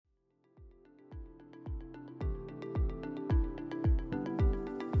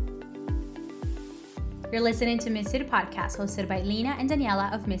You're listening to Mystic Podcast, hosted by Lena and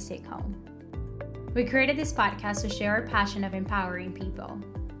Daniela of Mystic Home. We created this podcast to share our passion of empowering people.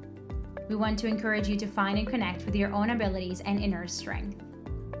 We want to encourage you to find and connect with your own abilities and inner strength.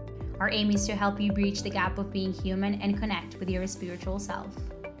 Our aim is to help you bridge the gap of being human and connect with your spiritual self.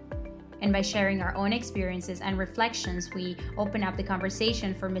 And by sharing our own experiences and reflections, we open up the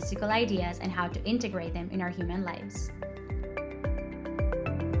conversation for mystical ideas and how to integrate them in our human lives.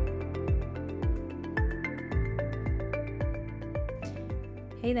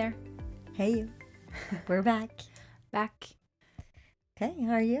 Hey there. Hey you. We're back. Back. Okay,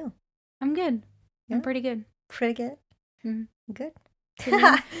 how are you? I'm good. Yeah? I'm pretty good. Pretty good. Mm-hmm. Good.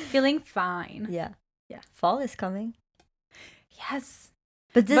 Feeling fine. Yeah. Yeah. Fall is coming. Yes.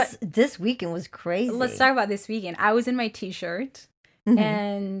 But this weekend was crazy. Let's talk about this weekend. I was in my t-shirt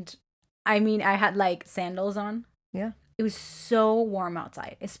and I had like sandals on. Yeah. It was so warm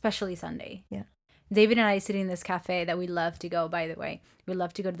outside, especially Sunday. Yeah. David and I sitting in this cafe that we love to go, by the way. We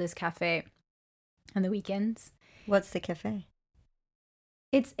love to go to this cafe on the weekends. What's the cafe?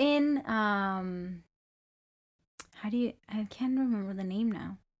 It's in I can't remember the name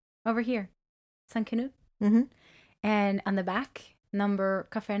now. Over here. San Canut. Mm-hmm. And on the back,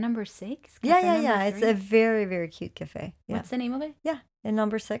 cafe number 6. Yeah. It's a very, very cute cafe. Yeah. What's the name of it? Yeah. And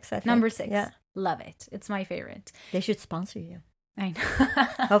number 6, I think. Number 6. Yeah. Love it. It's my favorite. They should sponsor you. I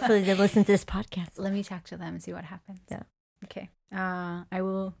know. Hopefully they listen to this podcast. Let me talk to them and see what happens. Yeah. Okay. I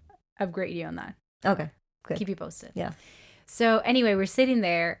will upgrade you on that. Okay. Good. Keep you posted. Yeah. So anyway, we're sitting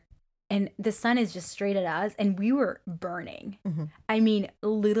there and the sun is just straight at us and we were burning. Mm-hmm. I mean,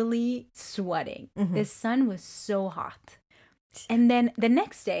 literally sweating. Mm-hmm. The sun was so hot. And then the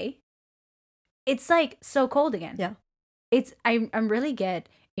next day, it's like so cold again. Yeah. I'm really get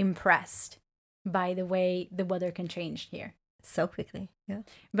impressed by the way the weather can change here. So quickly. Yeah.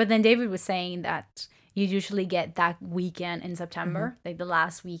 But then David was saying that you usually get that weekend in September, like the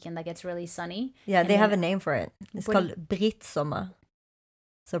last weekend that gets really sunny. Yeah, they have a name for it. It's What- called Brittsommer.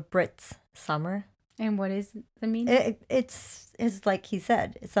 So Brits summer. And what is the meaning? It's like he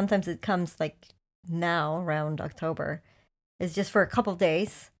said. Sometimes it comes like now around October. It's just for a couple of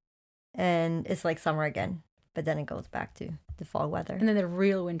days, and it's like summer again. But then it goes back to the fall weather. And then the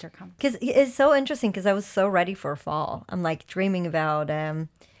real winter comes. Because it's so interesting. Because I was so ready for fall. I'm like dreaming about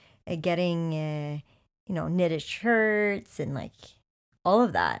getting knitted shirts and like all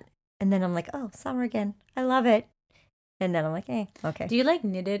of that. And then I'm like, oh, summer again. I love it. And then I'm like, okay. Do you like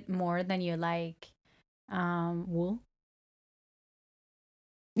knitted more than you like wool?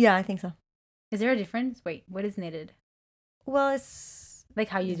 Yeah, I think so. Is there a difference? Wait, what is knitted? Well, it's Like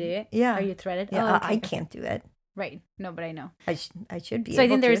how you do it? Yeah. How you thread it? yeah. Oh, okay. I can't do it. Right. No, but I know. I should be. So I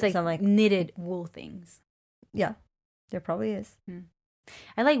able think there's to, like, 'cause I'm like, knitted wool things. yeah, there probably is.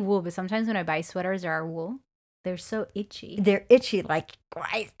 I like wool, but sometimes when I buy sweaters that are wool, they're so itchy. They're itchy like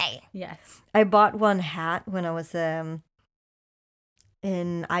crazy. Yes. I bought one hat when I was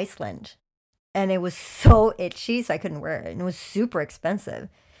in Iceland, and it was so itchy, so I couldn't wear it, and it was super expensive.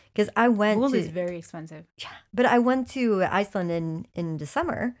 Because I went Wool to, is very expensive. but I went to Iceland in the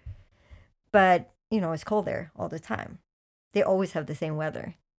summer, but it's cold there all the time. They always have the same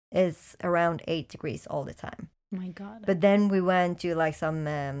weather. It's around 8 degrees all the time. Oh my God. But then we went to like some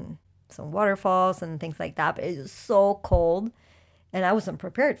waterfalls and things like that. But it was so cold, and I wasn't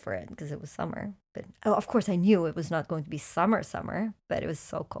prepared for it because it was summer. But of course, I knew it was not going to be summer, but it was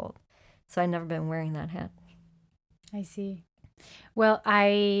so cold. So I never been wearing that hat. I see. Well,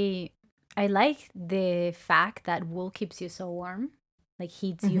 I like the fact that wool keeps you so warm, like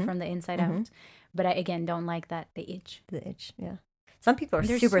heats you from the inside out. But I, again, don't like that the itch. The itch, yeah. Some people are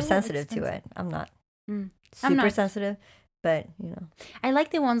They're super so sensitive to expensive. it. I'm not I'm super not. sensitive, but I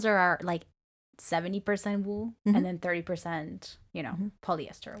like the ones that are like 70% wool and then 30%,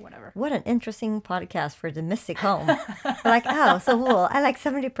 polyester or whatever. What an interesting podcast for the Mystic Home. We're like, oh, so wool. I like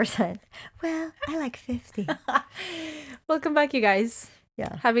 70%. Well, I like 50. Welcome back, you guys.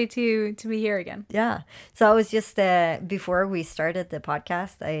 Yeah. Happy to be here again. Yeah. So I was just, before we started the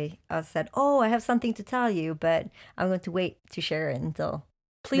podcast, I said, I have something to tell you, but I'm going to wait to share it until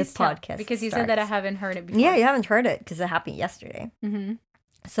Please the tell, podcast because you said that I starts. haven't heard it before. Yeah, you haven't heard it because it happened yesterday. Mm-hmm.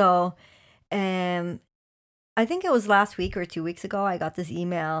 So I think it was last week or 2 weeks ago, I got this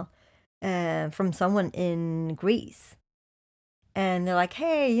email from someone in Greece. And they're like,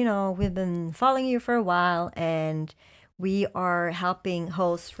 hey, we've been following you for a while, and we are helping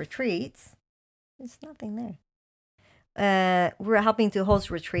host retreats. There's nothing there. We're helping to host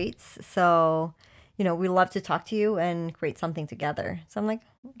retreats. So, we love to talk to you and create something together. So I'm like,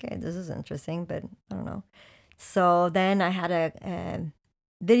 okay, this is interesting, but I don't know. So then I had a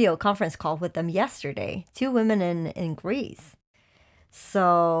video conference call with them yesterday. 2 women in Greece.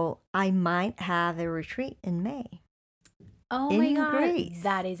 So I might have a retreat in May. Oh my In God. Greece.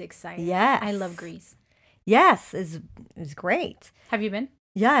 That is exciting. Yes. I love Greece. Yes, it's great. Have you been?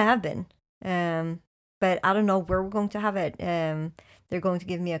 Yeah, I have been. But I don't know where we're going to have it. They're going to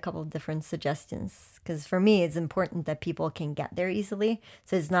give me a couple of different suggestions because for me, it's important that people can get there easily.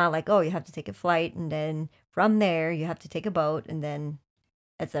 So it's not like, oh, you have to take a flight and then from there you have to take a boat and then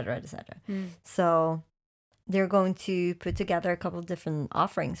et cetera, et cetera. So they're going to put together a couple of different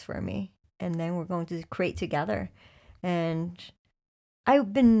offerings for me and then we're going to create together. And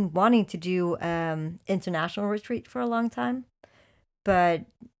I've been wanting to do international retreat for a long time, but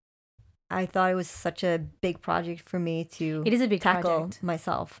I thought it was such a big project for me to It is a big tackle project.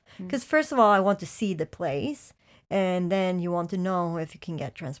 myself. Because first of all, I want to see the place, and then you want to know if you can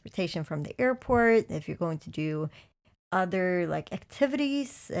get transportation from the airport, if you're going to do other like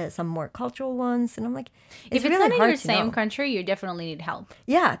activities, some more cultural ones, and I'm like, If it's really not in hard your to same know. country, you definitely need help.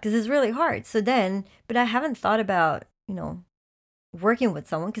 Yeah, because it's really hard. So then, but I haven't thought about working with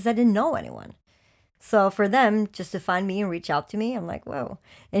someone because I didn't know anyone. So for them just to find me and reach out to me, I'm like, whoa.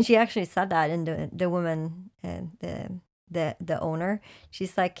 And she actually said that, and the woman and the owner,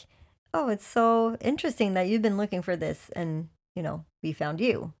 she's like, oh, it's so interesting that you've been looking for this, and we found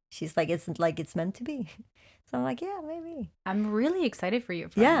you. She's like, it's meant to be. So I'm like, yeah, maybe. I'm really excited for you,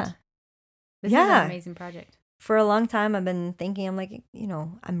 friend. Yeah. This is an amazing project. For a long time, I've been thinking, I'm like,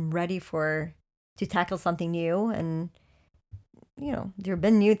 I'm ready to tackle something new, and there have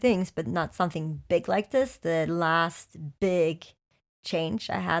been new things, but not something big like this. The last big change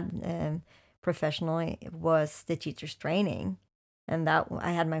I had professionally was the teacher's training. And that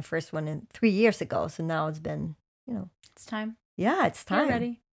I had my first one 3 years ago. So now it's been, It's time. Yeah, it's time. You're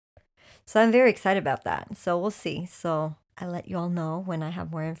ready. So I'm very excited about that. So we'll see. So I'll let you all know when I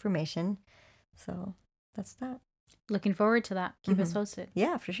have more information. So that's that. Looking forward to that. Keep us posted.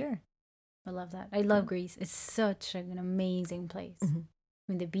 Yeah, for sure. I love that. I love Greece. It's such an amazing place. I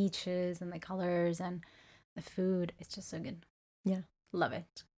mean, the beaches and the colors and the food. It's just so good. Yeah. Love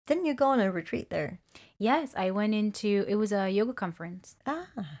it. Didn't you go on a retreat there? Yes, I went it was a yoga conference. Ah.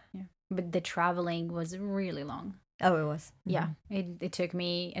 Yeah. But the traveling was really long. Oh, it was. Yeah. It took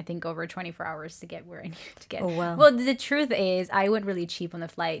me, I think, over 24 hours to get where I needed to get. Oh, wow. Well, the truth is, I went really cheap on the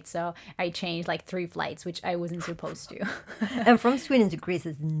flight. So I changed like 3 flights, which I wasn't supposed to. And from Sweden to Greece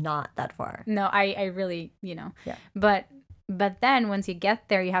is not that far. No, I really, Yeah. But then once you get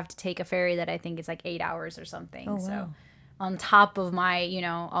there, you have to take a ferry that I think is like 8 hours or something. Oh, wow. So on top of my,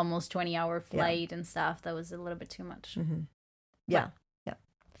 almost 20-hour flight and stuff, that was a little bit too much. Yeah. But Yeah.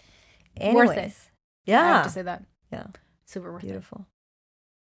 Anyways. worth it. Yeah. I have to say that. Yeah. Super worth Beautiful.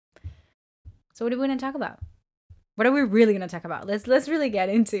 it. So what are we going to talk about? What are we really going to talk about? Let's really get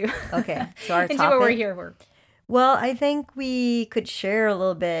into Okay. So our into topic. what we're here for. Well, I think we could share a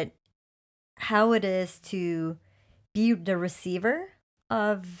little bit how it is to be the receiver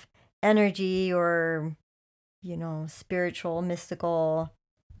of energy or, spiritual, mystical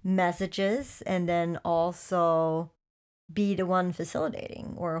messages, and then also be the one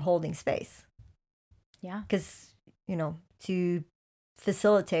facilitating or holding space. Yeah. Because, to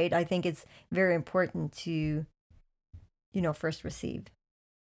facilitate, I think it's very important to, first receive.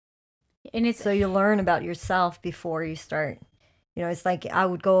 And it's So you learn about yourself before you start. It's like I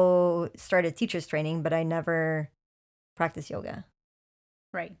would go start a teacher's training, but I never practice yoga.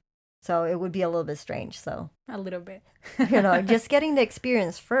 right. So it would be a little bit strange. So, A little bit. just getting the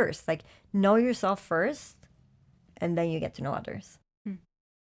experience first, like know yourself first, and then you get to know others.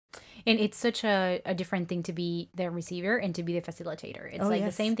 And it's such a different thing to be the receiver and to be the facilitator. It's like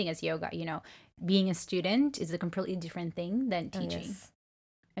the same thing as yoga, Being a student is a completely different thing than teaching. Yes.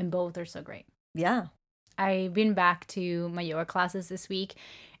 And both are so great. Yeah. I've been back to my yoga classes this week,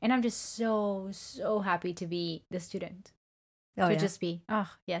 and I'm just so, so happy to be the student. Just be,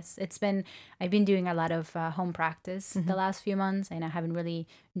 yes. I've been doing a lot of home practice the last few months, and I haven't really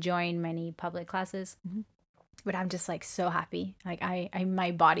joined many public classes. But I'm just like so happy. Like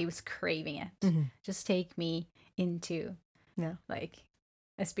my body was craving it. Just take me into like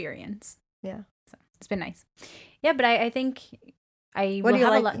experience. Yeah. So it's been nice. Yeah, but I think I will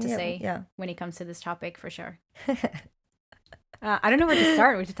have a lot to say when it comes to this topic for sure. I don't know where to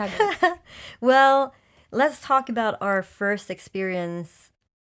start. We should talk about. Well, let's talk about our first experience,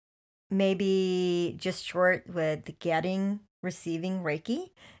 maybe just short with receiving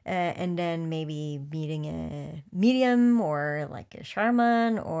Reiki, and then maybe meeting a medium or like a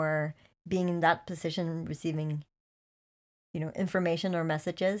shaman or being in that position, receiving, information or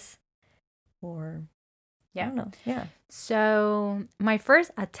messages or I don't know. Yeah. So my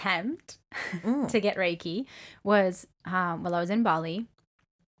first attempt Mm. to get Reiki was while I was in Bali,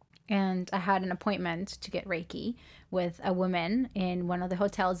 and I had an appointment to get Reiki with a woman in one of the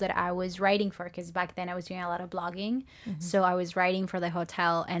hotels that I was writing for, because back then I was doing a lot of blogging. So I was writing for the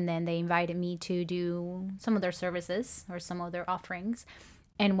hotel, and then they invited me to do some of their services or some of their offerings.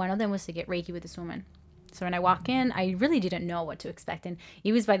 And one of them was to get Reiki with this woman. So when I walk in, I really didn't know what to expect. And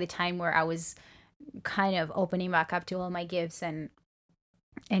it was by the time where I was kind of opening back up to all my gifts, and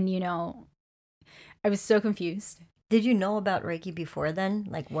I was so confused. Did you know about Reiki before then?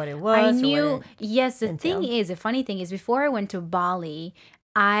 Like what it I was or knew, what yes, it the thing entailed? is, the funny thing is, before I went to Bali,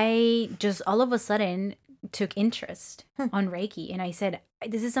 I just all of a sudden took interest on Reiki. And I said,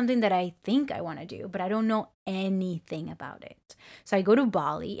 this is something that I think I want to do, but I don't know anything about it. So I go to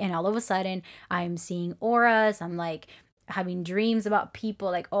Bali, and all of a sudden I'm seeing auras. I'm like having dreams about people,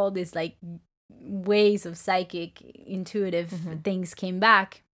 like all this like ways of psychic, intuitive things came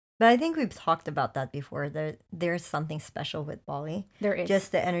back. But I think we've talked about that before. There's something special with Bali. There is.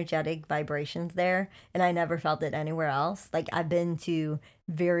 Just the energetic vibrations there. And I never felt it anywhere else. Like I've been to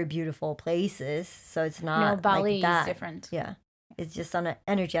very beautiful places, so it's not Bali like is that. different. Yeah. It's just on an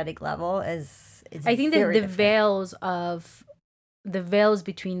energetic level as it's I think that very the different. veils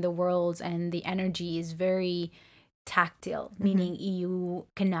between the worlds and the energy is very tactile, meaning you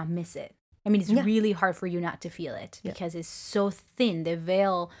cannot miss it. I mean, it's Yeah. really hard for you not to feel it Yeah. because it's so thin. The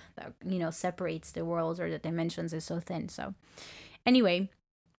veil that, separates the worlds or the dimensions is so thin. So anyway,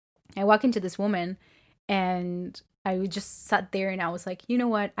 I walk into this woman, and I just sat there, and I was like, you know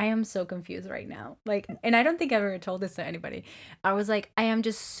what? I am so confused right now. Like, and I don't think I've ever told this to anybody. I was like, I am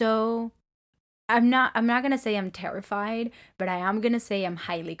just so, I'm not going to say I'm terrified, but I am going to say I'm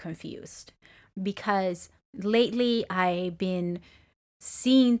highly confused, because lately I've been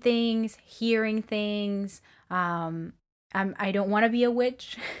seeing things, hearing things. I don't want to be a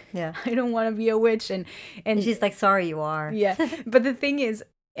witch. Yeah. I don't want to be a witch. And She's like, sorry, you are. yeah. But the thing is,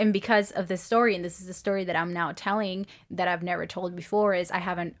 and because of this story, and this is the story that I'm now telling that I've never told before, is I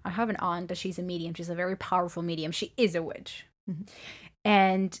have an aunt that she's a medium. She's a very powerful medium. She is a witch.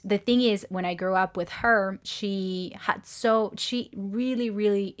 And the thing is, when I grew up with her, she really,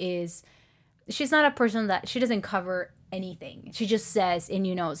 really is, she's not a person that, she doesn't cover anything. She just says, and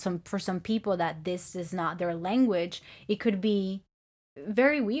for some people that this is not their language, it could be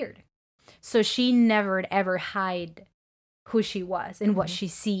very weird. So she never ever hide who she was and what she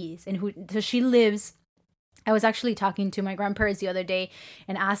sees, and so she lives. I was actually talking to my grandparents the other day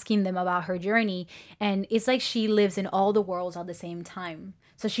and asking them about her journey, and it's like she lives in all the worlds at the same time.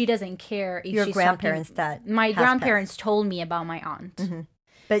 So she doesn't care if Your she's grandparents talking, that my has grandparents told me about my aunt.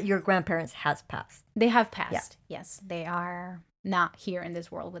 But your grandparents has passed. They have passed. Yeah. Yes, they are not here in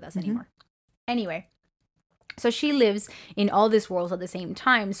this world with us anymore. Anyway, so she lives in all these worlds at the same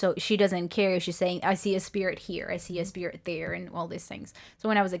time. So she doesn't care if she's saying, I see a spirit here, I see a spirit there, and all these things. So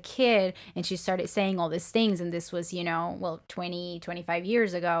when I was a kid and she started saying all these things, and this was, 25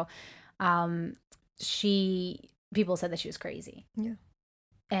 years ago, people said that she was crazy. Yeah.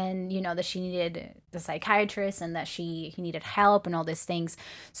 And that she needed the psychiatrist, and that he needed help, and all these things.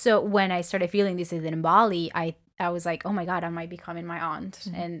 So when I started feeling this in Bali, I was like, oh my God, I might be becoming my aunt.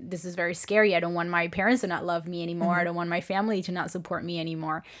 And this is very scary. I don't want my parents to not love me anymore. I don't want my family to not support me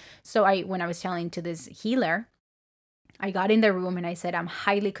anymore. So when I was telling to this healer, I got in the room and I said, I'm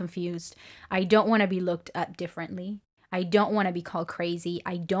highly confused. I don't want to be looked at differently. I don't want to be called crazy.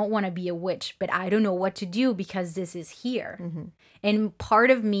 I don't want to be a witch, but I don't know what to do because this is here. And part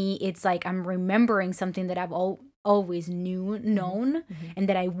of me, it's like I'm remembering something that I've always known, and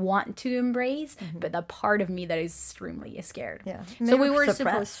that I want to embrace, but the part of me that is extremely scared. Yeah. So we were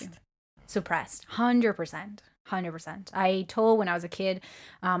suppressed, 100%. 100%. I told when I was a kid,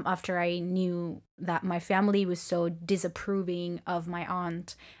 after I knew that my family was so disapproving of my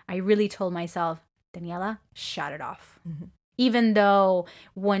aunt, I really told myself, Daniela, shut it off. Even though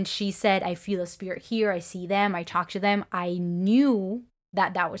when she said, I feel a spirit here, I see them, I talk to them, I knew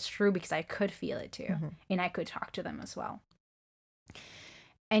that was true because I could feel it too. And I could talk to them as well.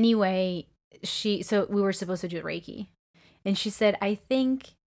 Anyway, so we were supposed to do Reiki. And she said, I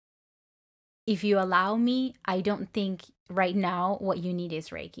think if you allow me, I don't think right now what you need is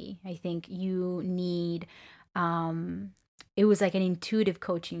Reiki. I think you need, it was like an intuitive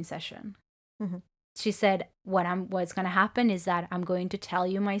coaching session. She said, what's going to happen is that I'm going to tell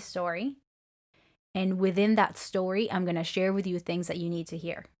you my story. And within that story, I'm going to share with you things that you need to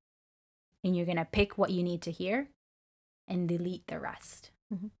hear. And you're going to pick what you need to hear and delete the rest.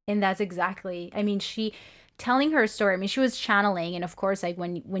 And that's exactly, I mean, she telling her story. I mean, she was channeling, and of course, like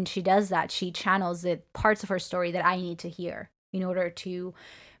when she does that, she channels the parts of her story that I need to hear in order to,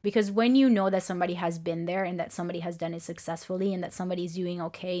 because when you know that somebody has been there and that somebody has done it successfully and that somebody's doing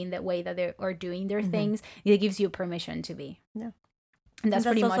okay in that way that they are doing their things, it gives you permission to be. Yeah. And that's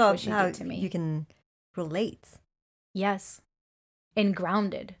pretty much also what she how did to me. you can relate. Yes. And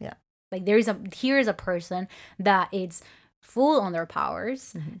grounded. Yeah. Like here is a person that is full on their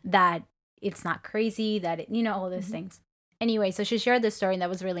powers, that it's not crazy, that it, all those things. Anyway, so she shared this story and that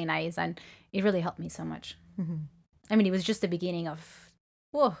was really nice, and it really helped me so much. I mean, it was just the beginning of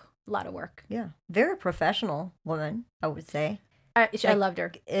a lot of work. Yeah. Very professional woman, I would say. I loved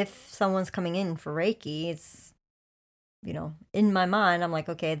her. If someone's coming in for Reiki, it's, in my mind, I'm like,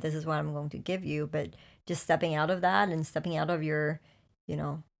 okay, this is what I'm going to give you. But just stepping out of that and stepping out of your,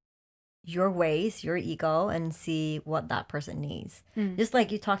 your ways, your ego, and see what that person needs. Just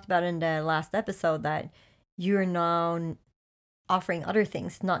like you talked about in the last episode, that you're now offering other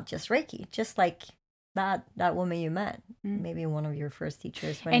things, not just Reiki, just like that woman you met, maybe one of your first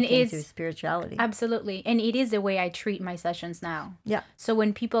teachers when it came to spirituality. Absolutely. And it is the way I treat my sessions now. Yeah. So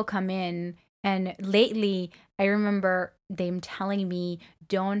when people come in, and lately I remember them telling me,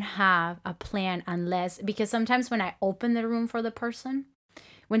 don't have a plan unless, because sometimes when I open the room for the person,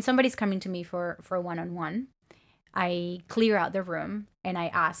 when somebody's coming to me for a one-on-one, I clear out the room and I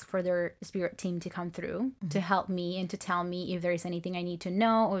ask for their spirit team to come through to help me and to tell me if there's anything I need to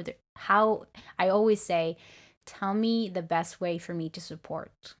know, or how. I always say, tell me the best way for me to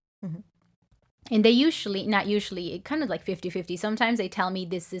support. And they not usually, it kind of like 50-50. Sometimes they tell me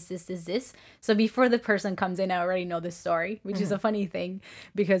this. So before the person comes in, I already know the story, which is a funny thing,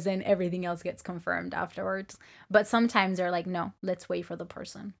 because then everything else gets confirmed afterwards. But sometimes they're like, no, let's wait for the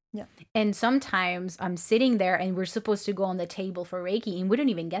person. Yeah. And sometimes I'm sitting there and we're supposed to go on the table for Reiki and we don't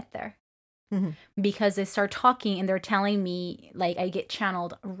even get there. Because they start talking and they're telling me, like, I get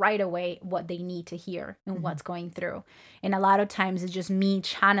channeled right away what they need to hear and what's going through. And a lot of times it's just me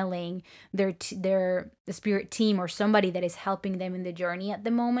channeling their the spirit team or somebody that is helping them in the journey at the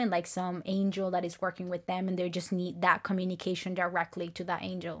moment, like some angel that is working with them, and they just need that communication directly to that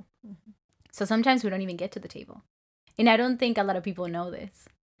angel. So sometimes we don't even get to the table. And I don't think a lot of people know this.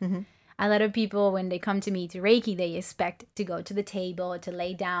 A lot of people, when they come to me to Reiki, they expect to go to the table, to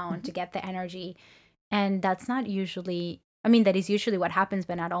lay down, to get the energy. And that's not usually, that is usually what happens,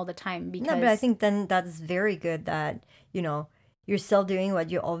 but not all the time. Because... No, but I think then that's very good that, you're still doing what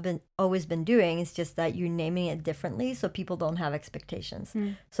you've always been doing. It's just that you're naming it differently so people don't have expectations.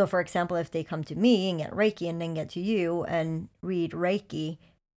 So, for example, if they come to me and get Reiki and then get to you and read Reiki,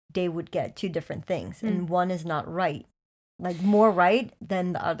 they would get two different things. And one is not right, like more right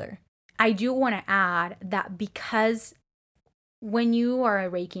than the other. I do want to add that because when you are a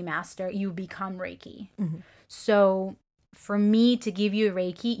Reiki master, you become Reiki. So for me to give you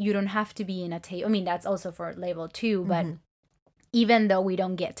Reiki, you don't have to be in a table. That's also for level 2, but even though we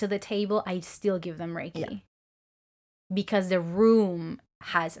don't get to the table, I still give them Reiki because the room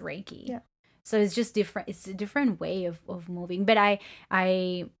has Reiki. Yeah. So it's just different. It's a different way of moving. But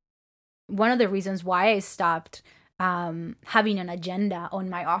I one of the reasons why I stopped having an agenda on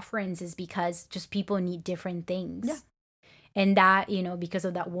my offerings is because just people need different things. Yeah. And that, because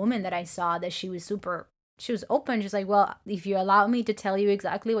of that woman that I saw, that she was open. She's like, well, if you allow me to tell you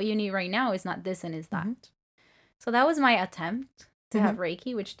exactly what you need right now, it's not this and it's that. So that was my attempt to have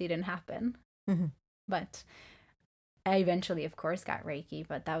Reiki, which didn't happen. But I eventually, of course, got Reiki,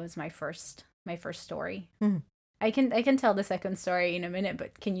 but that was my first story. I can tell the second story in a minute,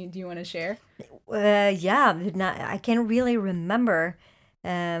 but do you want to share? Yeah, I can't really remember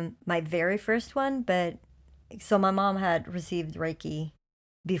my very first one, but so my mom had received Reiki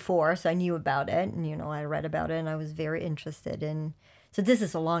before, so I knew about it, and I read about it, and I was very interested in. So this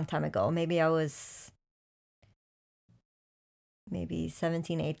is a long time ago. Maybe I was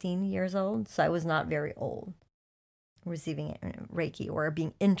 17, 18 years old, so I was not very old receiving Reiki or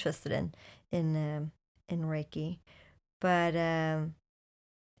being interested in Reiki, but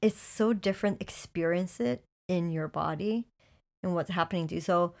it's so different. Experience it in your body and what's happening to you.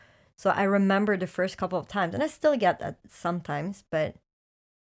 So I remember the first couple of times, and I still get that sometimes, but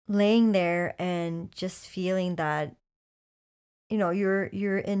laying there and just feeling that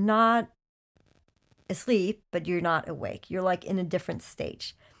you're in not asleep, but you're not awake. You're like in a different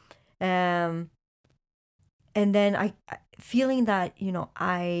stage. And then I feeling that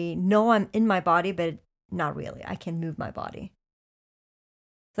I know I'm in my body, but not really. I can move my body.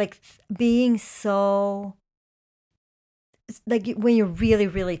 It's like being so, it's like when you're really,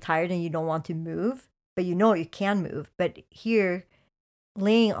 really tired and you don't want to move, but you can move. But here,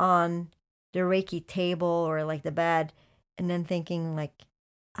 laying on Reiki table or like the bed, and then thinking like,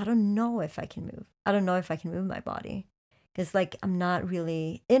 I don't know if I can move. I don't know if I can move my body, because like I'm not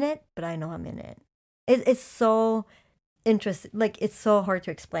really in it, but I know I'm in it. It's so interesting. Like it's so hard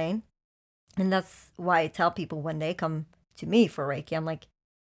to explain, and that's why I tell people when they come to me for Reiki, I'm like,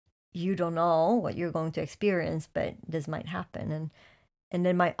 you don't know what you're going to experience, but this might happen. And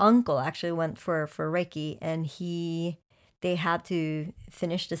then my uncle actually went for Reiki, and they had to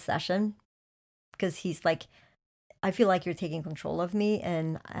finish the session because he's like, I feel like you're taking control of me,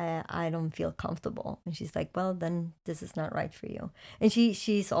 and I don't feel comfortable. And she's like, well, then this is not right for you. And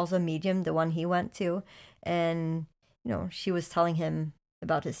she's also a medium, the one he went to. And, she was telling him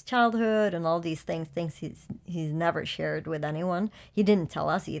about his childhood and all these things he's never shared with anyone. He didn't tell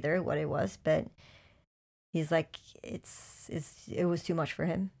us either what it was, but he's like, it was too much for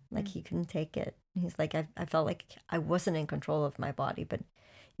him. Like he couldn't take it. He's like, I felt like I wasn't in control of my body, but,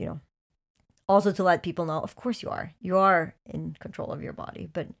 also to let people know, of course you are in control of your body,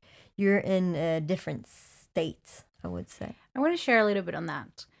 but you're in a different state, I would say. I want to share a little bit on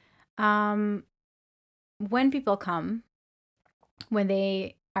that. When people come, when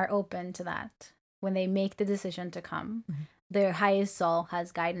they are open to that, when they make the decision to come, their highest soul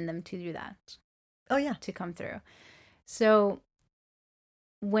has guided them to do that. Oh yeah. To come through. So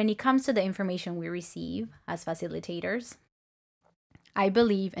when it comes to the information we receive as facilitators, I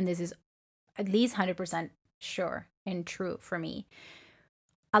believe, and this is at least 100% sure and true for me,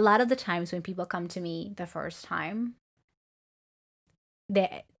 a lot of the times when people come to me the first time,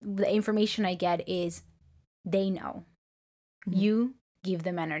 the information I get is they know. You give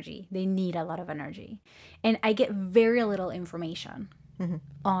them energy. They need a lot of energy. And I get very little information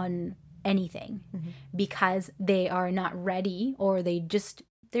on anything because they are not ready, or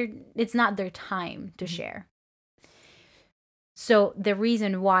it's not their time to share. So the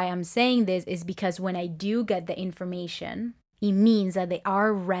reason why I'm saying this is because when I do get the information, it means that they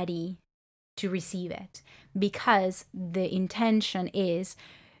are ready to receive it, because the intention is,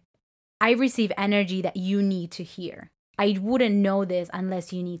 I receive energy that you need to hear. I wouldn't know this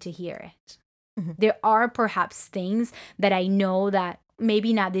unless you need to hear it. There are perhaps things that I know that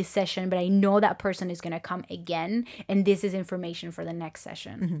maybe not this session, but I know that person is going to come again, and this is information for the next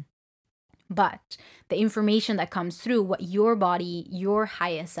session. But the information that comes through, what your body, your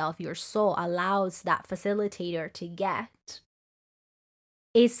highest self, your soul allows that facilitator to get,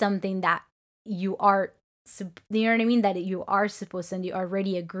 is something that you are, you know what I mean? That you are supposed, and you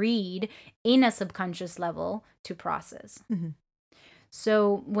already agreed in a subconscious level to process.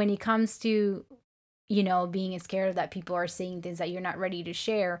 So when it comes to, being scared that people are saying things that you're not ready to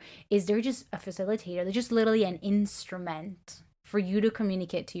share, is they're just a facilitator. They're just literally an instrument for you to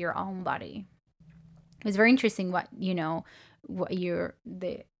communicate to your own body. It's very interesting what the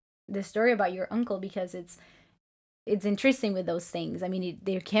story about your uncle, because it's interesting with those things. I mean,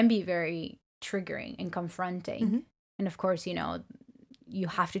 they can be very triggering and confronting. And of course, you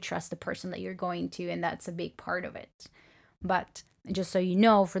have to trust the person that you're going to, and that's a big part of it. But just so you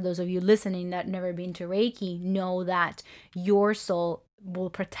know, for those of you listening that never been to Reiki, know that your soul will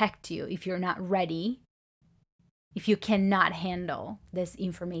protect you if you're not ready, if you cannot handle this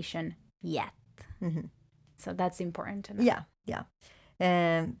information yet. So that's important to know. Yeah.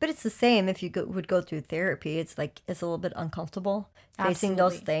 But it's the same if you would go through therapy. It's like, it's a little bit uncomfortable facing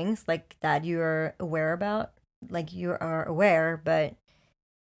those things like that you're aware about. Like you are aware, but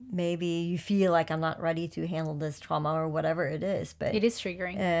maybe you feel like, I'm not ready to handle this trauma or whatever it is. But it is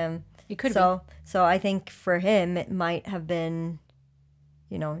triggering. It could be. So I think for him, it might have been,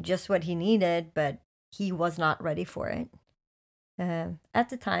 just what he needed, but he was not ready for it at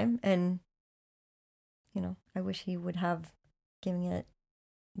the time. And, I wish he would have given it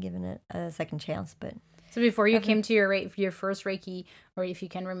a second chance. But so before you came to your first Reiki, or if you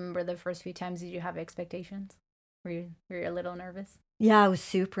can remember the first few times, did you have expectations? Were you a little nervous? Yeah, I was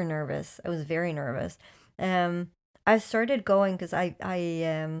super nervous. I was very nervous. I started going because I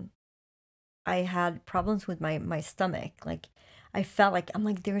had problems with my stomach. Like I felt like, I'm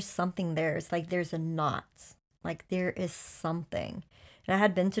like, there's something there. It's like there's a knot. Like there is something. And I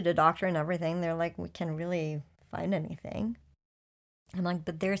had been to the doctor and everything. They're like, we can't really find anything. I'm like,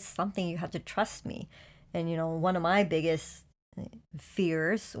 but there's something, you have to trust me. And, one of my biggest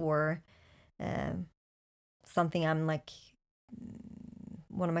fears, or something I'm like,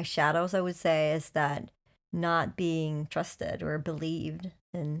 one of my shadows, I would say, is that not being trusted or believed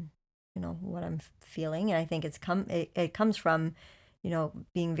in, what I'm feeling. And I think it comes from,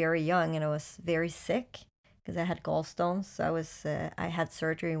 being very young, and I was very sick because I had gallstones. So I had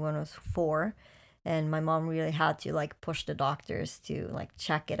surgery when I was 4. And my mom really had to like push the doctors to like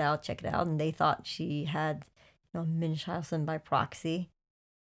check it out, and they thought she had, Munchausen by proxy.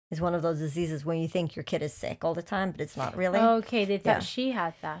 It's one of those diseases when you think your kid is sick all the time, but it's not really. Okay, they thought Yeah. she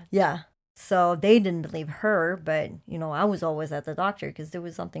had that. Yeah. So they didn't believe her, but I was always at the doctor because there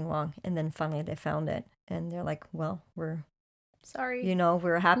was something wrong. And then finally they found it, and they're like, "Well, we're Sorry.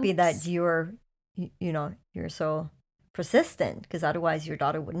 we're happy Oops. that you're so persistent, because otherwise your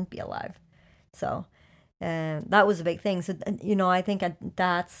daughter wouldn't be alive." So that was a big thing. So I think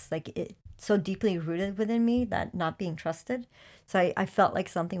that's like it so deeply rooted within me, that not being trusted. So I felt like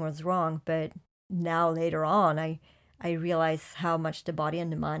something was wrong, but now later on I realize how much the body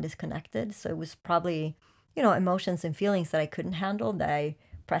and the mind is connected. So it was probably, emotions and feelings that I couldn't handle, that I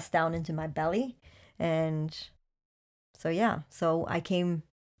pressed down into my belly. And so, yeah, so I came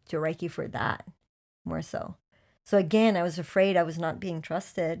to Reiki for that more so. So again, I was afraid I was not being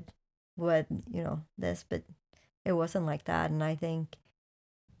trusted with, this, but it wasn't like that. And I think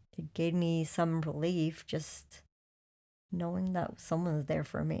it gave me some relief just knowing that someone was there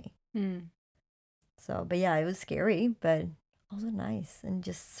for me. Mm. So, but yeah, it was scary, but also nice, and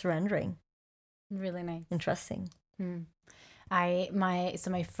just surrendering Really nice. and trusting. Mm.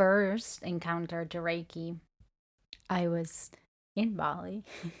 My first encounter to Reiki, I was in Bali,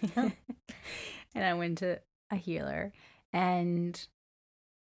 Oh. and I went to a healer, and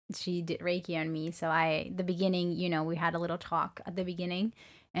she did Reiki on me. So the beginning, we had a little talk at the beginning,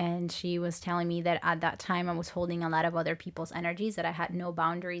 and she was telling me that at that time I was holding a lot of other people's energies, that I had no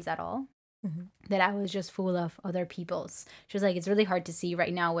boundaries at all. Mm-hmm. That I was just full of other people's. She was like, it's really hard to see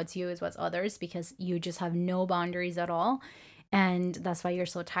right now what's you is what's others, because you just have no boundaries at all. And that's why you're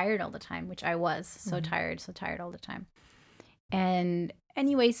so tired all the time, which I was so tired all the time. And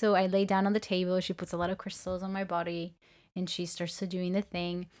anyway, so I lay down on the table. She puts a lot of crystals on my body, and she starts to doing the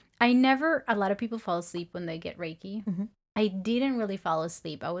thing. A lot of people fall asleep when they get Reiki. Mm-hmm. I didn't really fall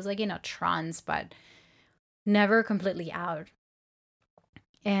asleep. I was like in a trance, but never completely out.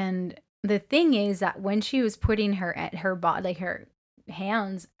 And the thing is that when she was putting her body, like her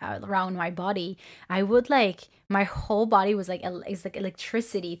hands around my body, I would like, my whole body was like, it's like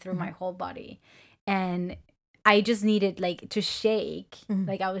electricity through my whole body. And I just needed like to shake.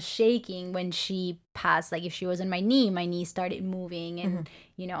 Like I was shaking when she passed. Like if she was on my knee started moving, and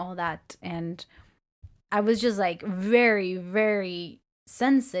all that. And I was just like very, very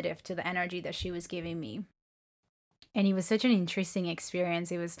sensitive to the energy that she was giving me. And it was such an interesting experience.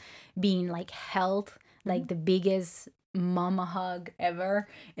 It was being like held, like the biggest mama hug ever,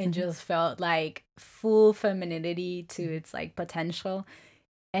 and just felt like full femininity to its like potential.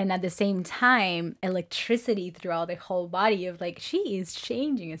 And at the same time, electricity throughout the whole body of like, she is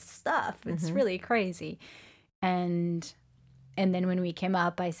changing stuff. It's really crazy. And then when we came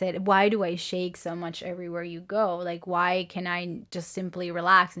up, I said, why do I shake so much everywhere you go? Like, why can I just simply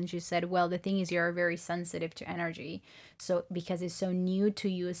relax? And she said, well, the thing is, you're very sensitive to energy. So because it's so new to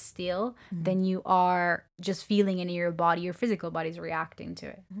you still, then you are just feeling it in your body. Your physical body is reacting to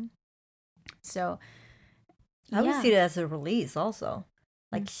it. So I would see it as a release also.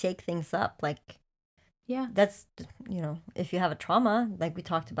 Like shake things up. Like, that's, if you have a trauma, like we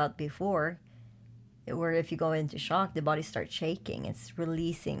talked about before, where if you go into shock, the body starts shaking. It's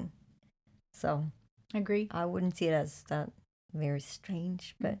releasing. So agree. I wouldn't see it as that very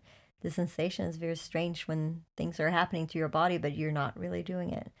strange, but the sensation is very strange when things are happening to your body, but you're not really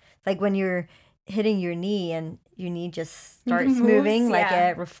doing it. It's like when you're hitting your knee and your knee just starts moving, like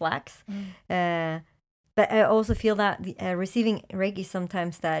it reflects. But I also feel that receiving Reiki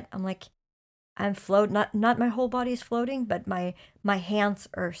sometimes, that I'm like, I'm float. Not my whole body is floating, but my hands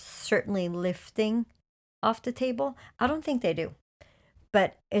are certainly lifting off the table. I don't think they do,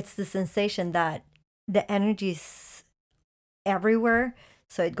 but it's the sensation that the energy's everywhere,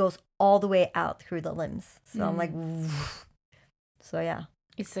 so it goes all the way out through the limbs. So I'm like, so yeah.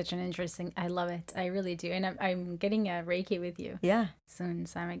 It's such an interesting. I love it. I really do, and I'm getting a Reiki with you. Soon,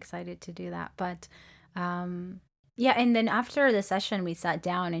 so I'm excited to do that. But yeah, and then after the session, we sat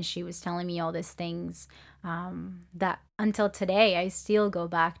down, and she was telling me all these things that until today, I still go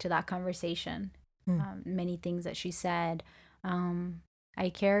back to that conversation. Many things that she said, I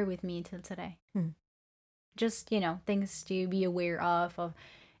carry with me till today. Just, things to be aware of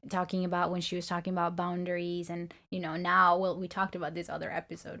talking about when she was talking about boundaries. And, now, well, we talked about this other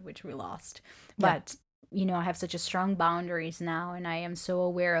episode, which we lost. But, I have such a strong boundaries now, and I am so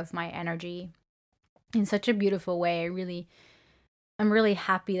aware of my energy in such a beautiful way. I'm really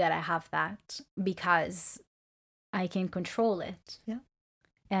happy that I have that, because I can control it.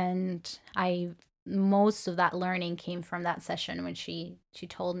 And most of that learning came from that session when she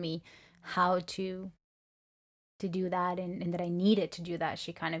told me how to do that, and that I needed to do that.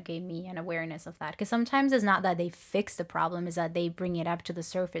 She kind of gave me an awareness of that, because sometimes it's not that they fix the problem, is that they bring it up to the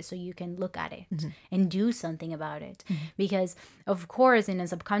surface so you can look at it and do something about it. Because of course in a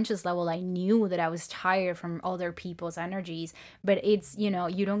subconscious level I knew that I was tired from other people's energies, but it's, you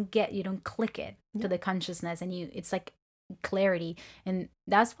don't click it to the consciousness, and it's like clarity. And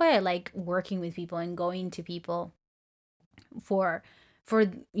that's why I like working with people and going to people for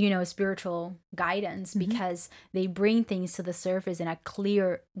spiritual guidance, because they bring things to the surface in a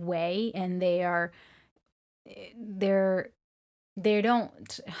clear way, and they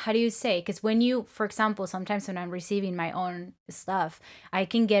don't, how do you say, because when you, for example, sometimes when I'm receiving my own stuff, I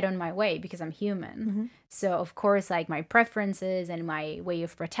can get on my way because I'm human. So of course, like, my preferences and my way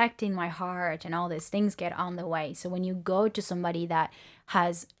of protecting my heart and all these things get on the way. So when you go to somebody that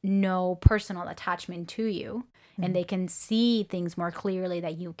has no personal attachment to you, and they can see things more clearly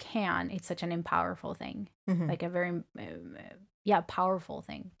that you can, it's such an powerful thing, like a very powerful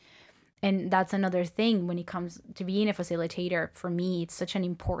thing. And that's another thing when it comes to being a facilitator. For me, it's such an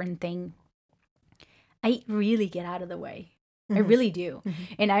important thing. I really get out of the way. I really do.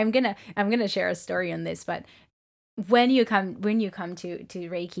 And I'm gonna share a story on this, but when you come to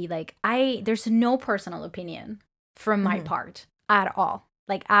Reiki, like, there's no personal opinion from my part at all.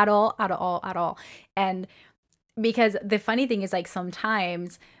 Like, at all. And because the funny thing is, like,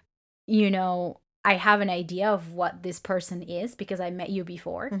 sometimes, I have an idea of what this person is because I met you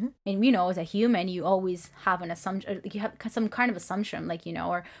before. And, as a human, you always have an assumption, you have some kind of assumption, like,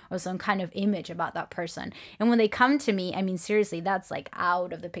 or some kind of image about that person. And when they come to me, I mean, seriously, that's like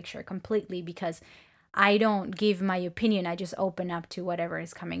out of the picture completely, because I don't give my opinion. I just open up to whatever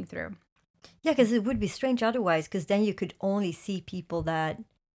is coming through. Yeah, because it would be strange otherwise, because then you could only see people that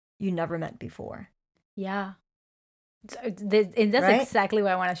you never met before. Yeah. And that's right? Exactly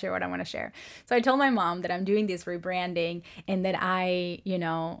what I want to share. So I told my mom that I'm doing this rebranding, and that I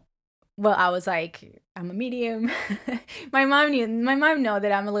was like, I'm a medium. my mom know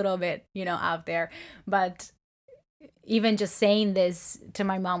that I'm a little bit, out there, but even just saying this to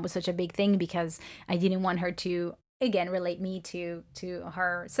my mom was such a big thing, because I didn't want her to, again, relate me to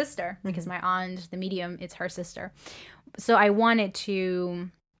her sister, because my aunt, the medium, it's her sister. So I wanted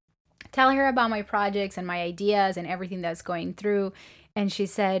to tell her about my projects and my ideas and everything that's going through. And she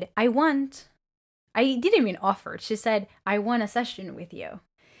said, I didn't even offer. She said, I want a session with you.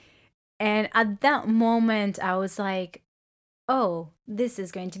 And at that moment, I was like, oh, this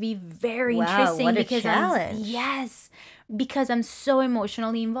is going to be very interesting. What a challenge. Yes, because I'm so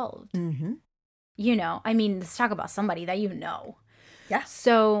emotionally involved. I mean, let's talk about somebody that Yeah.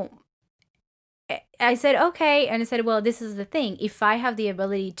 So I said, okay. And I said, well, this is the thing. If I have the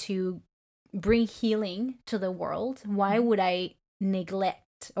ability to bring healing to the world, why would I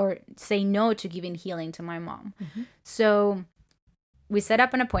neglect or say no to giving healing to my mom? So we set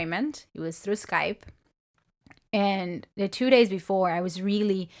up an appointment. It was through Skype. And the 2 days before, I was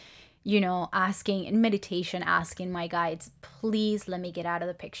really, asking in meditation, asking my guides, please let me get out of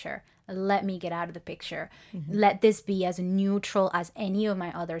the picture. Let me get out of the picture. Let this be as neutral as any of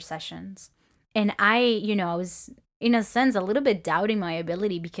my other sessions. And I was, in a sense, a little bit doubting my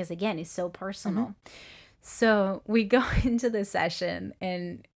ability, because, again, it's so personal. So we go into the session,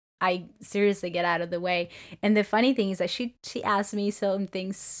 and I seriously get out of the way. And the funny thing is that she asked me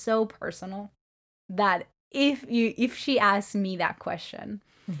something so personal that if she asked me that question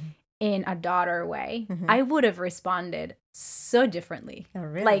in a daughter way, I would have responded so differently. Oh,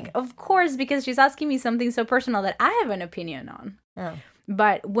 really? Like, of course, because she's asking me something so personal that I have an opinion on. Oh.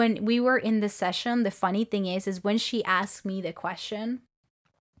 But when we were in the session, the funny thing is when she asked me the question,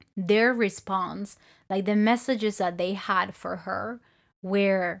 their response, like the messages that they had for her,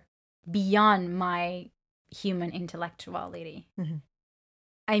 were beyond my human intellectuality.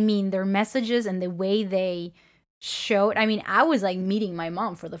 I mean, their messages and the way they showed, I mean, I was like meeting my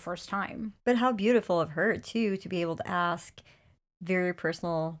mom for the first time. But how beautiful of her, too, to be able to ask very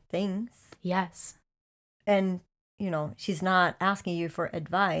personal things. Yes. And, she's not asking you for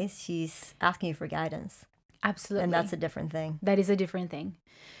advice. She's asking you for guidance. Absolutely. And that's a different thing. That is a different thing.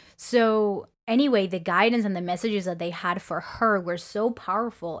 So anyway, the guidance and the messages that they had for her were so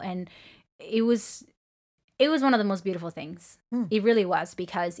powerful. And it was one of the most beautiful things. It really was,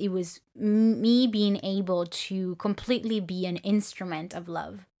 because it was me being able to completely be an instrument of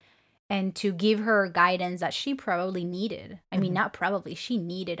love, and to give her guidance that she probably needed. I mean, not probably, she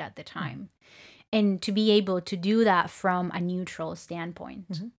needed at the time. And to be able to do that from a neutral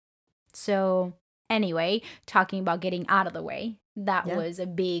standpoint. So anyway, talking about getting out of the way, that was a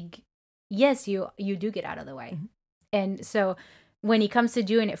big, yes, you do get out of the way. And so when it comes to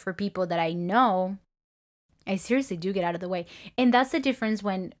doing it for people that I know, I seriously do get out of the way. And that's the difference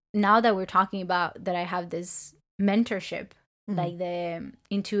when, now that we're talking about that I have this mentorship, like the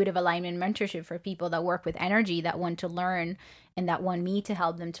intuitive alignment mentorship for people that work with energy, that want to learn and that want me to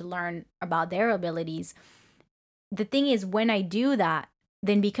help them to learn about their abilities. The thing is, when I do that,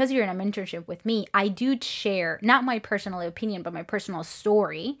 then because you're in a mentorship with me, I do share not my personal opinion, but my personal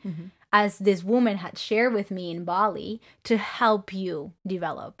story, as this woman had shared with me in Bali, to help you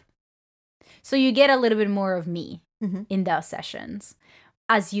develop. So you get a little bit more of me in those sessions,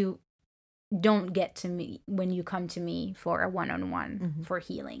 as you don't get to me when you come to me for a one-on-one for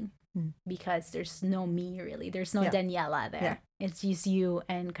healing, because there's no me really. There's no Daniela there. Yeah. It's just you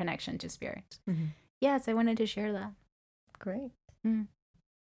and connection to spirit. Yes, I wanted to share that. Great.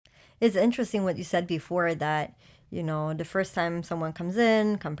 It's interesting what you said before, that, you know, the first time someone comes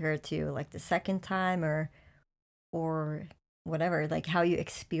in compared to like the second time or whatever, like how you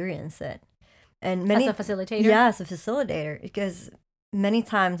experience it. And many, as a facilitator? Yeah, as a facilitator, because many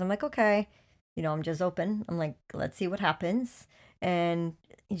times I'm like, okay, you know, I'm just open. I'm like, let's see what happens. And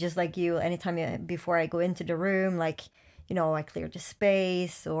just like you, anytime before I go into the room, like, you know, I clear the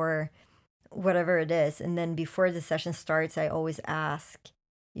space or whatever it is. And then before the session starts, I always ask,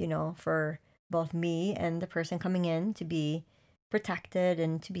 you know, for both me and the person coming in to be protected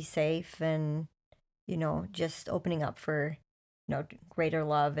and to be safe, and, you know, just opening up for, you know, greater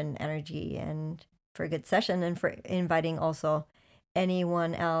love and energy, and for a good session, and for inviting also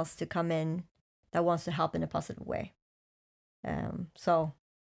anyone else to come in that wants to help in a positive way. So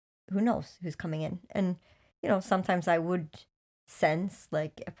who knows who's coming in? And, you know, sometimes I would sense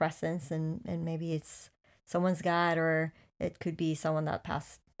like a presence, and maybe it's someone's God, or it could be someone that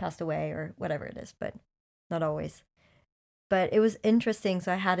passed away or whatever it is, but not always. But it was interesting.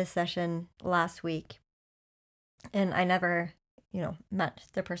 So I had a session last week, and I never, you know, met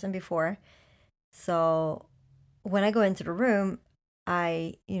the person before. So when I go into the room,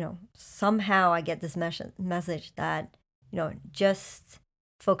 I, you know, somehow I get this message that, you know, just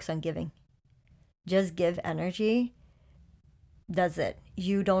focus on giving. Just give energy. That's it.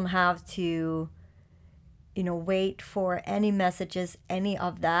 You don't have to, you know, wait for any messages, any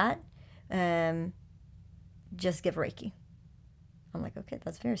of that. Just give Reiki. I'm like, okay,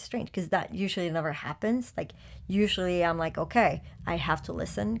 that's very strange, because that usually never happens. Like, usually I'm like, okay, I have to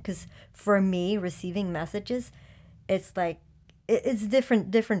listen, because for me, receiving messages, it's like, it's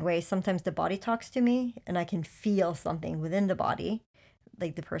different ways. Sometimes the body talks to me, and I can feel something within the body,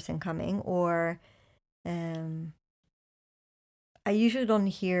 like the person coming, or I usually don't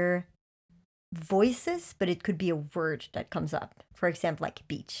hear voices, but it could be a word that comes up. For example, like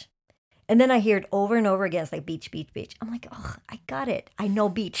beach. And then I hear it over and over again. It's like beach, beach, beach. I'm like, oh, I got it. I know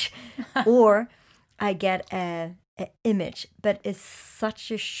beach. Or I get a image, but it's such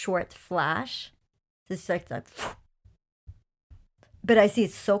a short flash. It's like that. But I see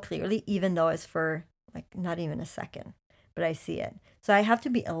it so clearly, even though it's for like not even a second. But I see it. So I have to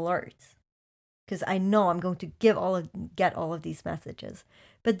be alert, because I know I'm going to get all of these messages.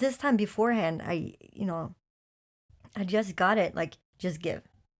 But this time beforehand, I just got it. Like, just give.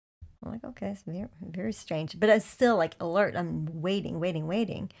 I'm like, okay, it's very, very strange. But I'm still like alert. I'm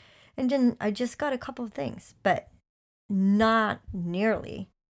waiting. And then I just got a couple of things, but not nearly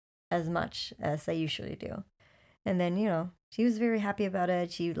as much as I usually do. And then, you know, she was very happy about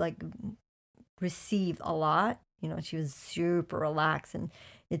it. She like received a lot. You know, she was super relaxed, and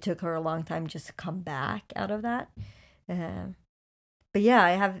it took her a long time just to come back out of that. But yeah,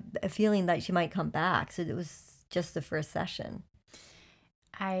 I have a feeling that she might come back. So it was just the first session.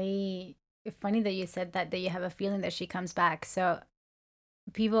 It's funny that you said that you have a feeling that she comes back. So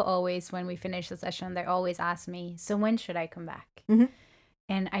people always, when we finish the session, they always ask me, so when should I come back?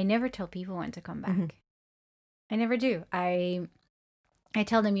 And I never tell people when to come back. I never do. I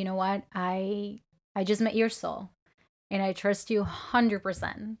tell them, you know what? I just met your soul, and I trust you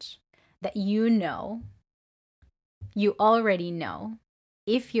 100% that you already know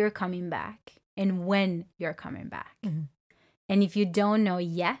if you're coming back and when you're coming back. And if you don't know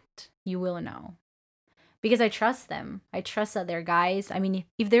yet, you will know. Because I trust them. I trust that they're guys. I mean,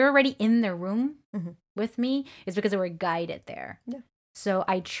 if they're already in the room with me, it's because they were guided there. Yeah. So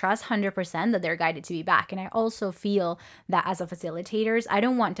I trust 100% that they're guided to be back. And I also feel that as a facilitator, I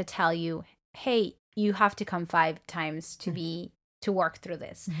don't want to tell you, hey, you have to come 5 times to work through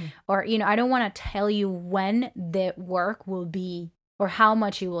this. Or, you know, I don't want to tell you when the work will be, or how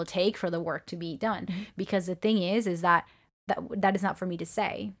much it will take for the work to be done. Because the thing is that is not for me to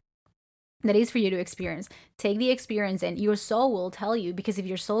say. that is for you to experience. Take the experience, and your soul will tell you, because if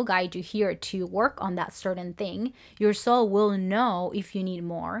your soul guides you here to work on that certain thing, your soul will know if you need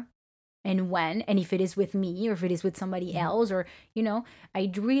more and when, and if it is with me or if it is with somebody else, or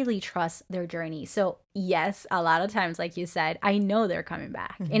I really trust their journey. So yes, a lot of times, like you said, I know they're coming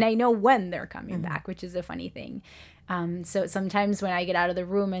back, and I know when they're coming back, which is a funny thing. So sometimes when I get out of the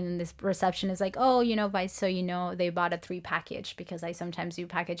room and this reception is like, oh, Vice, so they bought a 3 package, because I sometimes do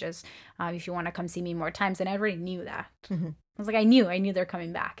packages if you want to come see me more times, and I already knew that. I was like, I knew they're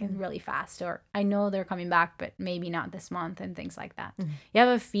coming back and really fast, or I know they're coming back, but maybe not this month, and things like that. You have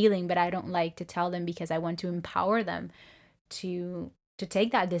a feeling, but I don't like to tell them, because I want to empower them to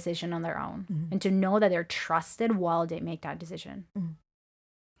take that decision on their own and to know that they're trusted while they make that decision.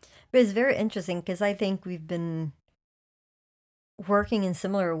 But it's very interesting, because I think we've been working in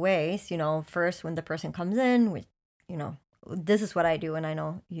similar ways. First, when the person comes in with, this is what I do, and I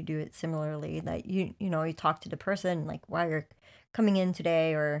know you do it similarly, that you talk to the person, like, why you're coming in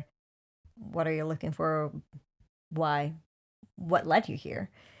today, or what are you looking for, what led you here.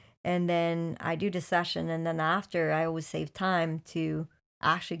 And then I do the session, and then after, I always save time to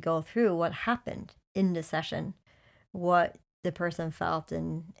actually go through what happened in the session, what the person felt,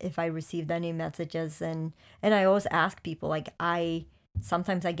 and if I received any messages. And I always ask people, like,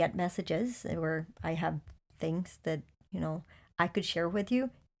 sometimes I get messages, or I have things that I could share with you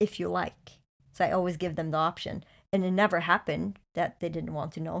if you like. So I always give them the option. And it never happened that they didn't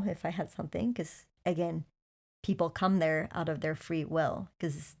want to know if I had something, because again, people come there out of their free will,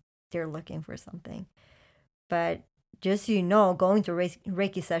 because they're looking for something. But just going to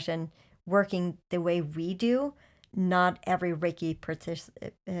Reiki session, working the way we do, not every Reiki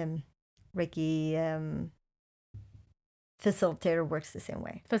facilitator works the same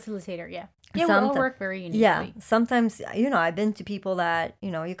way. Facilitator, yeah. Yeah, we all work very uniquely. Yeah, sometimes, I've been to people that,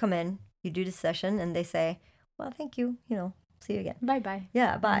 you come in, you do the session, and they say, well, thank you, see you again. Bye-bye.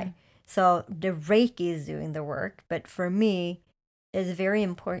 Yeah, bye. So the Reiki is doing the work, but for me, it's very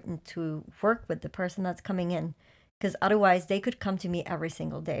important to work with the person that's coming in, because otherwise they could come to me every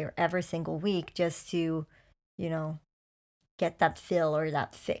single day or every single week just to, get that fill or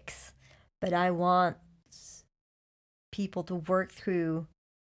that fix. But I want people to work through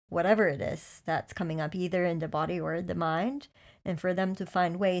whatever it is that's coming up, either in the body or the mind, and for them to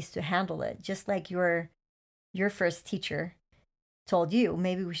find ways to handle it. Just like your first teacher told you,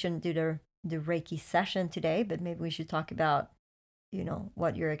 maybe we shouldn't do the Reiki session today, but maybe we should talk about,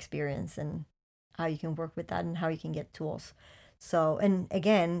 what your experience and how you can work with that and how you can get tools. So, and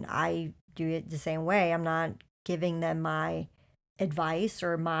again, I do it the same way. I'm not giving them my advice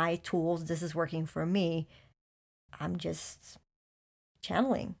or my tools. This is working for me. I'm just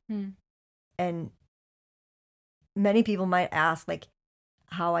channeling. And many people might ask, like,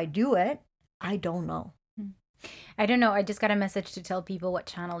 how I do it. I don't know. I don't know. I just got a message to tell people what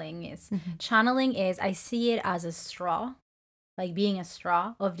channeling is. Channeling is, I see it as a straw, like being a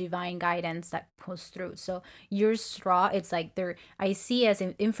straw of divine guidance that goes through. So your straw, it's like I see as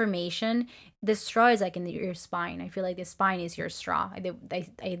information. The straw is like in your spine. I feel like the spine is your straw. At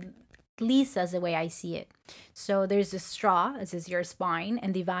least as the way I see it. So there's a straw, this is your spine,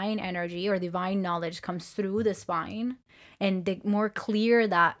 and divine energy or divine knowledge comes through the spine. And the more clear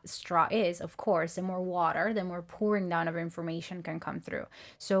that straw is, of course, the more water, the more pouring down of information can come through.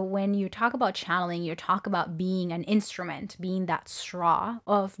 So when you talk about channeling, you talk about being an instrument, being that straw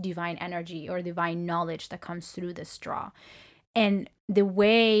of divine energy or divine knowledge that comes through the straw. And the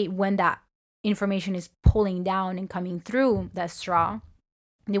way when that information is pulling down and coming through that straw,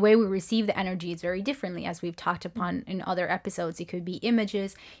 the way we receive the energy is very differently, as we've talked upon in other episodes. It could be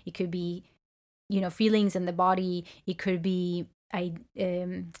images, it could be, feelings in the body, it could be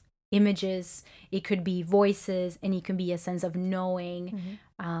images, it could be voices, and it could be a sense of knowing.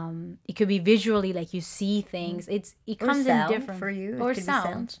 It could be visually, like you see things. It comes in different for you, or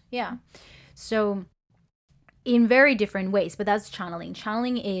sound. Yeah. So in very different ways, but that's channeling.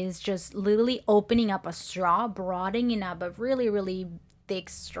 Channeling is just literally opening up a straw, broadening up a really, really thick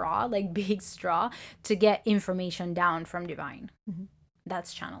straw, like big straw, to get information down from divine.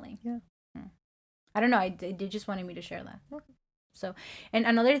 That's channeling. Yeah. I don't know. They just wanted me to share that. Okay. So, and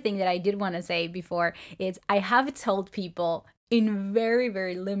another thing that I did want to say before is I have told people in very,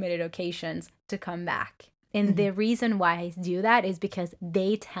 very limited occasions to come back. And the reason why I do that is because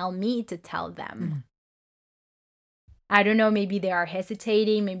they tell me to tell them. I don't know, maybe they are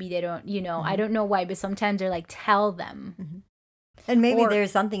hesitating, maybe they don't, I don't know why, but sometimes they're like, tell them. And maybe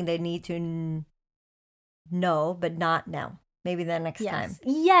there's something they need to know, but not now. Maybe the next time.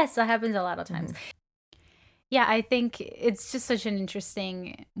 Yes, that happens a lot of times. Yeah, I think it's just such an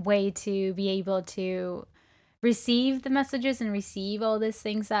interesting way to be able to receive the messages and receive all these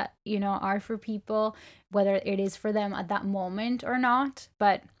things that, are for people, whether it is for them at that moment or not.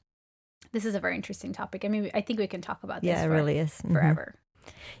 But this is a very interesting topic. I mean, I think we can talk about this Yeah, it really is. forever.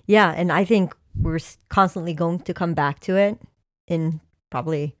 Yeah, and I think we're constantly going to come back to it in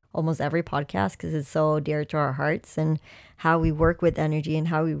probably almost every podcast because it's so dear to our hearts and how we work with energy and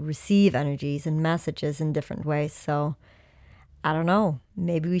how we receive energies and messages in different ways. So I don't know.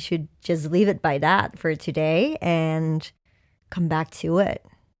 Maybe we should just leave it by that for today and come back to it.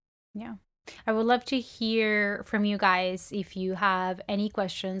 Yeah. I would love to hear from you guys if you have any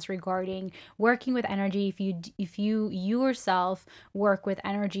questions regarding working with energy, if you yourself work with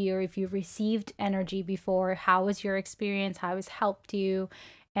energy, or if you've received energy before. How was your experience? How has helped you?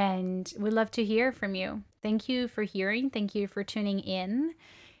 And we'd love to hear from you. Thank you for hearing. Thank you for tuning in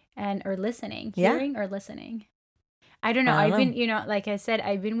or listening. Yeah. Hearing or listening. I don't know. I've been, like I said,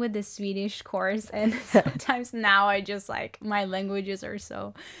 I've been with the Swedish course, and sometimes now I just my languages are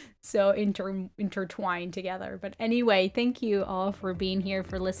so intertwined together. But anyway, thank you all for being here,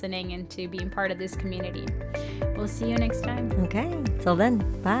 for listening, and to being part of this community. We'll see you next time. Okay. Till then,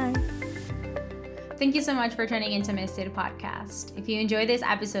 bye. Thank you so much for tuning into Misted Podcast. If you enjoyed this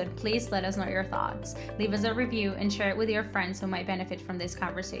episode, please let us know your thoughts. Leave us a review and share it with your friends who might benefit from this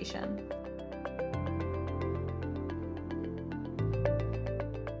conversation.